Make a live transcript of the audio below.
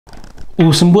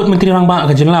Sembut Menteri Rang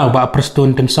Bak ke jylla ba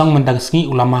Prestone tensong mentang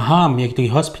sngi ulah Maham ya gitu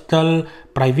hospital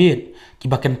private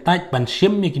kiba kentaj ban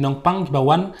sim ya nongpang kiba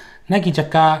wan na ki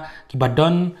jaka kiba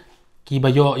don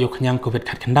kiba yo kenyang covid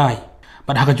kat kendai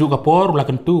bad ha kaju kapor ulah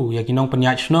kentu ya nong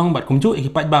penyaj snong bad kumju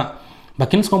ikipat ba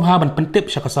bakin skong ha ban pentip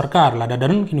syaka sarkar la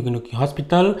dadan kinu ki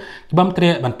hospital kiba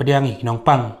mtre ban pdiang ya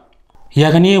nongpang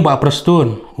ya kani ba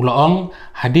Prestone ulah ong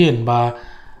hadin ba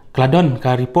Keladon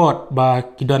ka report ba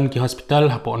kidon ki hospital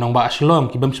hapo nong ba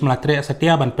Shillong kibam semlatre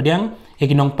setia ban pediang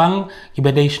ya nongpang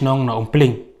kibadai snong na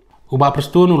umpling uba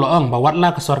Prestone uloong ba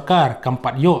watla ke sarkar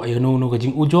kampat yo ya nu ke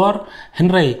jing ujor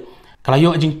henry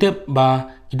kalayo jing tip ba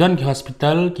kidon ki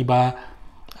hospital kiba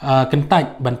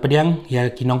kentaj ban pediang ya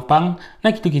nongpang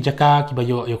na kitu ki jaka kiba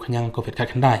yo kenyang covid ka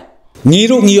kendai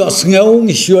ngiru ngiyo sngau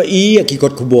ngisyo i ki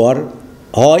kot Khubor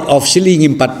hoi officially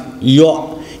ngimpat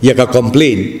yo ya ka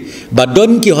complain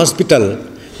badon ki hospital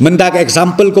mendak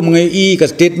example ko mengai ka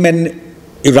statement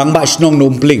irang ba snong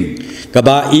numpling ka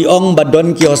ba iong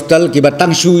badon ki hospital ki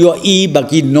batang shu yo i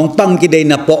bagi nongpang ki dei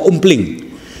na po umpling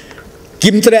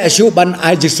kim tre shu ban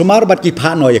ai ji sumar bat ki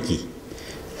pha no yaki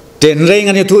ten reng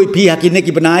an thui pi hakine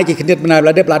ki banai ki khndet banai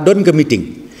lade pladon ke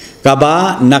meeting ka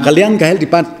ba nakaliang ka hel di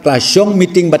pat klasyong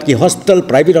meeting bat ki hospital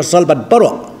private hospital bat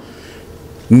paro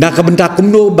nakabenta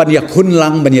kumno ban ya khun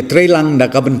lang ban ya trelang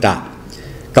nakabenta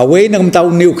kawe nang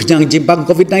tahu niu kenyang jimpang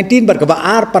covid-19 bar kaba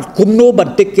ar pat kumno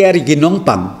ban take care gi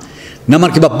nongpang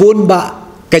namar kiba bun ba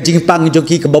ka jimpang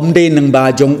joki ke bomde nang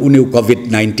ba jong uniu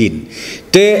covid-19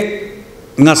 te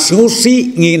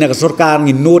ngasusi ngi na sarkar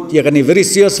ngi note ya kan very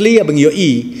seriously ya bang yo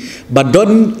i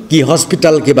badon ki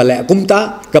hospital ki bale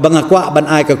kumta ka bang akwa ban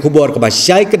ai ka Khubor ka ba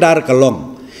syai kedar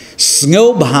kalong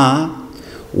sngo bah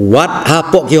wat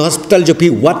hapo ki hospital jopi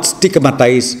wat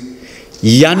stigmatize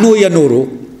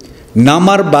yanuru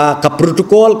namar ba ka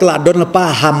protokol kala don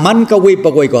lepa haman ka we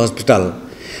pagoi ka hospital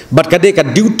bat kade ka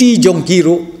duty jong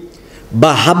kiru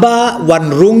ba haba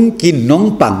wan rung ki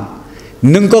nongpang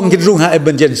nengkong ki rung ha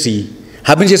emergency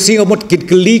ngomot kit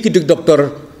keli ki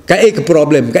doktor ka ek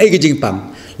problem ka ek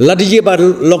jingpang ladi je ba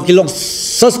long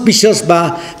suspicious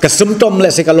ba ka symptom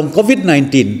le se ka long covid-19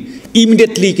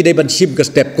 immediately kita ban ship ke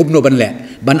step kumno ban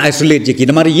le ban isolate je ki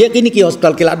namari ye kini ki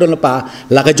hospital ki ladon lepa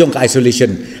la ka jong ka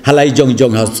isolation halai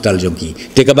jong hospital jong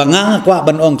ki te ka banga kwa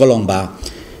ban ong kolong ba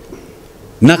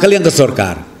nakaliang ke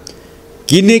sarkar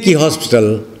kini ki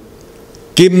hospital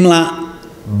kimla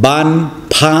ban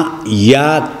pha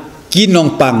ya ki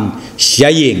nongpang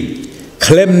syaying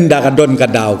klem da ka don ka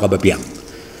daw ka bapiang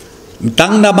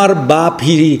tang namar ba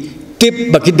phi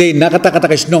tip bakide na kata-kata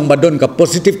kasnong badon ka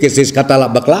positive cases katala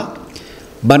bakla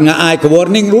ban nga ai ka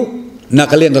warning ru na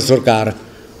kalian ka sarkar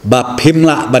ba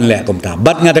phimla ban le komta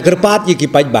bat nga da kerpat yi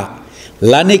ki pai ba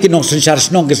lani ki nong sensar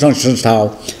snong ki song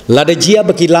sensau lada jia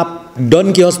bakilap don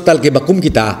ki hospital ki bakum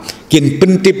kita kin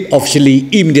pentip officially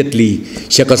immediately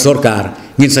syaka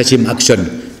sarkar ngin sachim action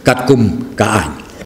katkum ka an